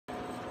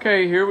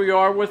Okay, here we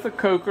are with the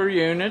coker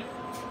unit.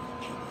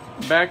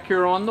 Back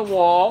here on the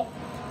wall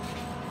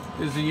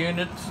is the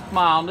unit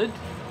mounted,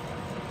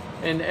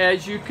 and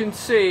as you can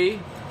see,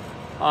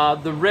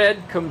 the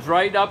red comes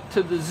right up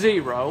to the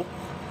 0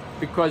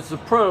 because the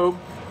probe,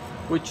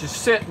 which is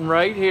sitting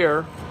right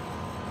here,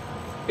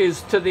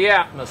 is to the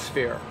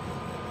atmosphere,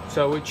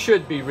 so it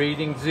should be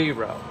reading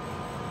 0.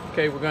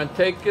 Okay, we're going to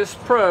take this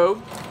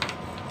probe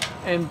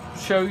and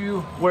show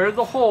you where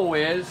the hole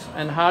is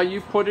and how you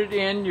put it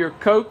in your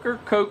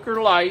coker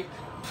light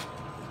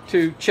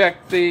to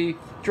check the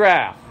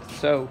draft.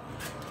 So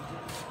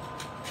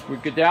we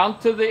go down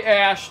to the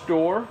ash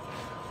door,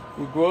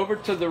 we go over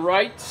to the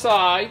right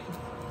side,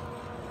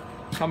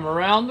 come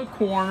around the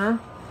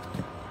corner,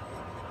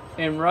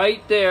 and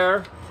right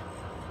there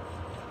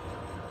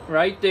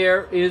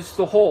is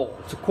the hole.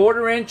 It's a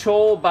 1/4 inch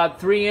hole, about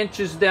 3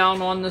 inches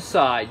down on the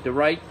side, the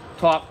right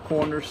top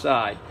corner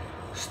side.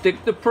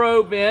 Stick the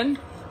probe in,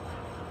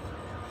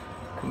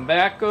 come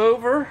back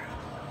over,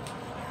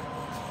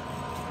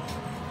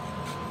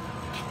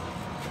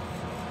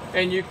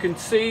 and you can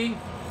see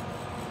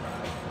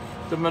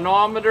the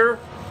manometer.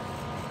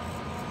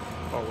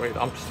 Oh wait,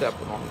 I'm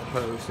stepping on the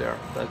hose there,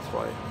 that's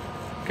why.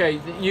 Okay,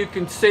 you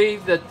can see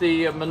that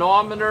the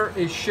manometer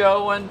is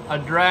showing a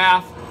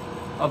draft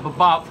of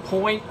about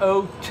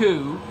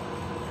 0.02,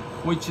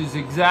 which is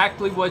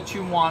exactly what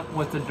you want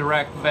with a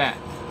direct vent.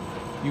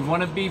 You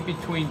want to be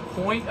between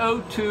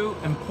 0.02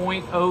 and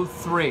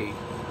 0.03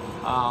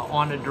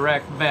 on a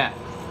direct vent.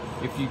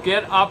 If you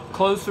get up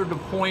closer to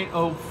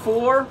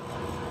 0.04,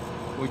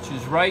 which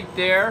is right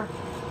there,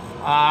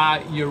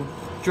 you're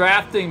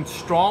drafting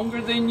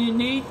stronger than you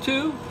need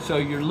to, so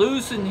you're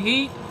losing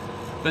heat.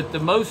 But the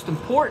most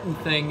important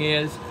thing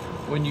is,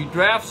 when you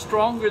draft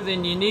stronger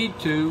than you need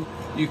to,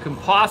 you can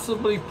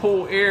possibly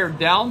pull air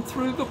down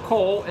through the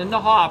coal in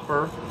the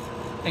hopper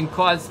and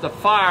cause the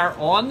fire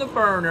on the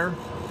burner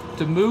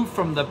to move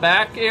from the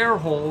back air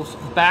holes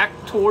back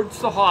towards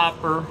the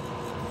hopper,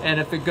 and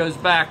if it goes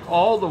back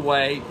all the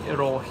way,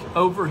 it'll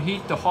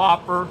overheat the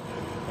hopper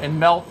and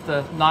melt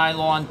the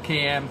nylon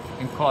cam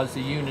and cause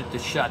the unit to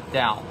shut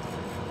down.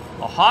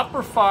 A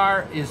hopper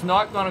fire is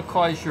not going to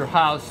cause your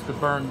house to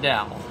burn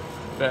down,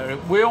 but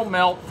it will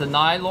melt the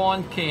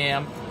nylon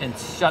cam and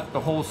shut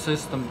the whole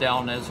system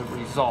down as a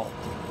result.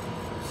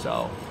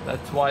 So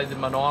that's why the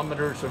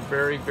manometers are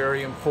very,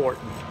 very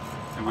important.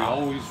 And we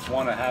always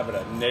want to have it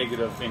at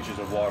negative inches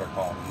of water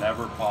column,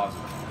 never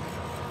positive.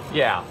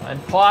 Yeah,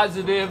 and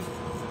positive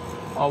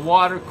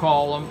water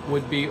column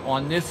would be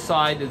on this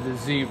side of the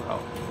 0.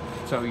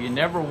 So you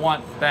never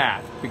want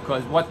that,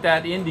 because what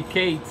that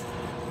indicates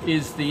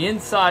is the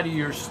inside of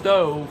your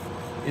stove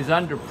is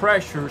under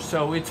pressure,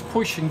 so it's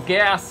pushing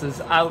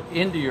gases out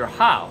into your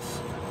house.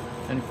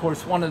 And of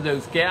course, one of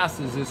those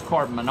gases is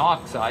carbon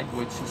monoxide,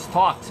 which is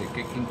toxic.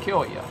 It can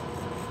kill you.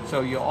 So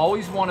you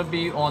always want to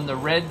be on the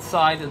red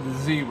side of the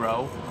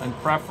 0, and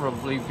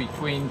preferably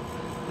between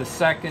the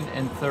 2nd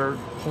and 3rd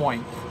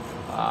point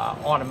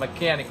on a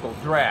mechanical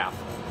draft.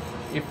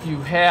 If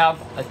you have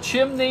a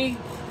chimney,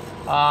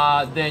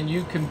 then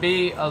you can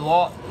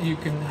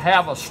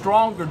have a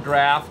stronger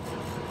draft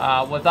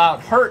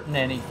without hurting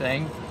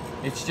anything.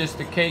 It's just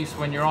a case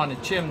when you're on a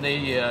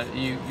chimney,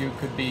 you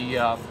could be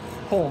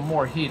pulling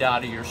more heat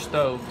out of your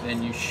stove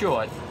than you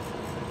should.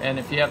 And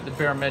if you have the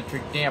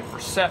barometric damper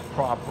set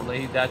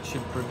properly, that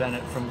should prevent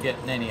it from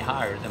getting any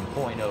higher than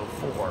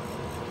 0.04.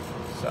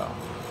 So,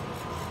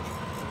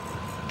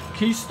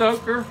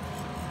 Keystoker,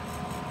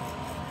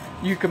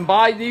 you can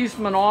buy these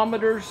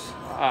manometers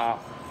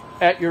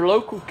at your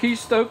local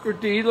Keystoker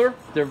dealer.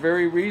 They're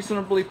very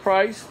reasonably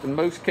priced. In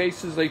most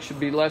cases, they should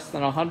be less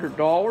than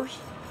 $100.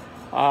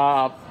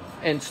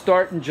 And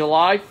starting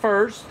July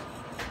 1st,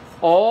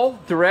 all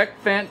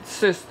direct vent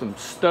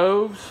systems,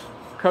 stoves,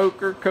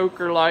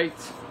 coker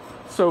lights,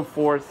 so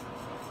forth,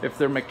 if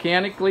they're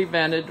mechanically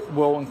vented,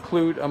 will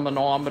include a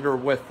manometer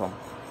with them.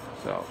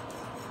 So,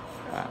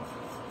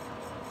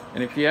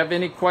 and if you have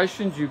any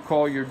questions, you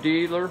call your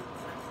dealer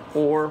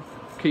or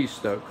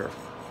Keystoker.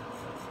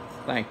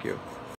 Thank you.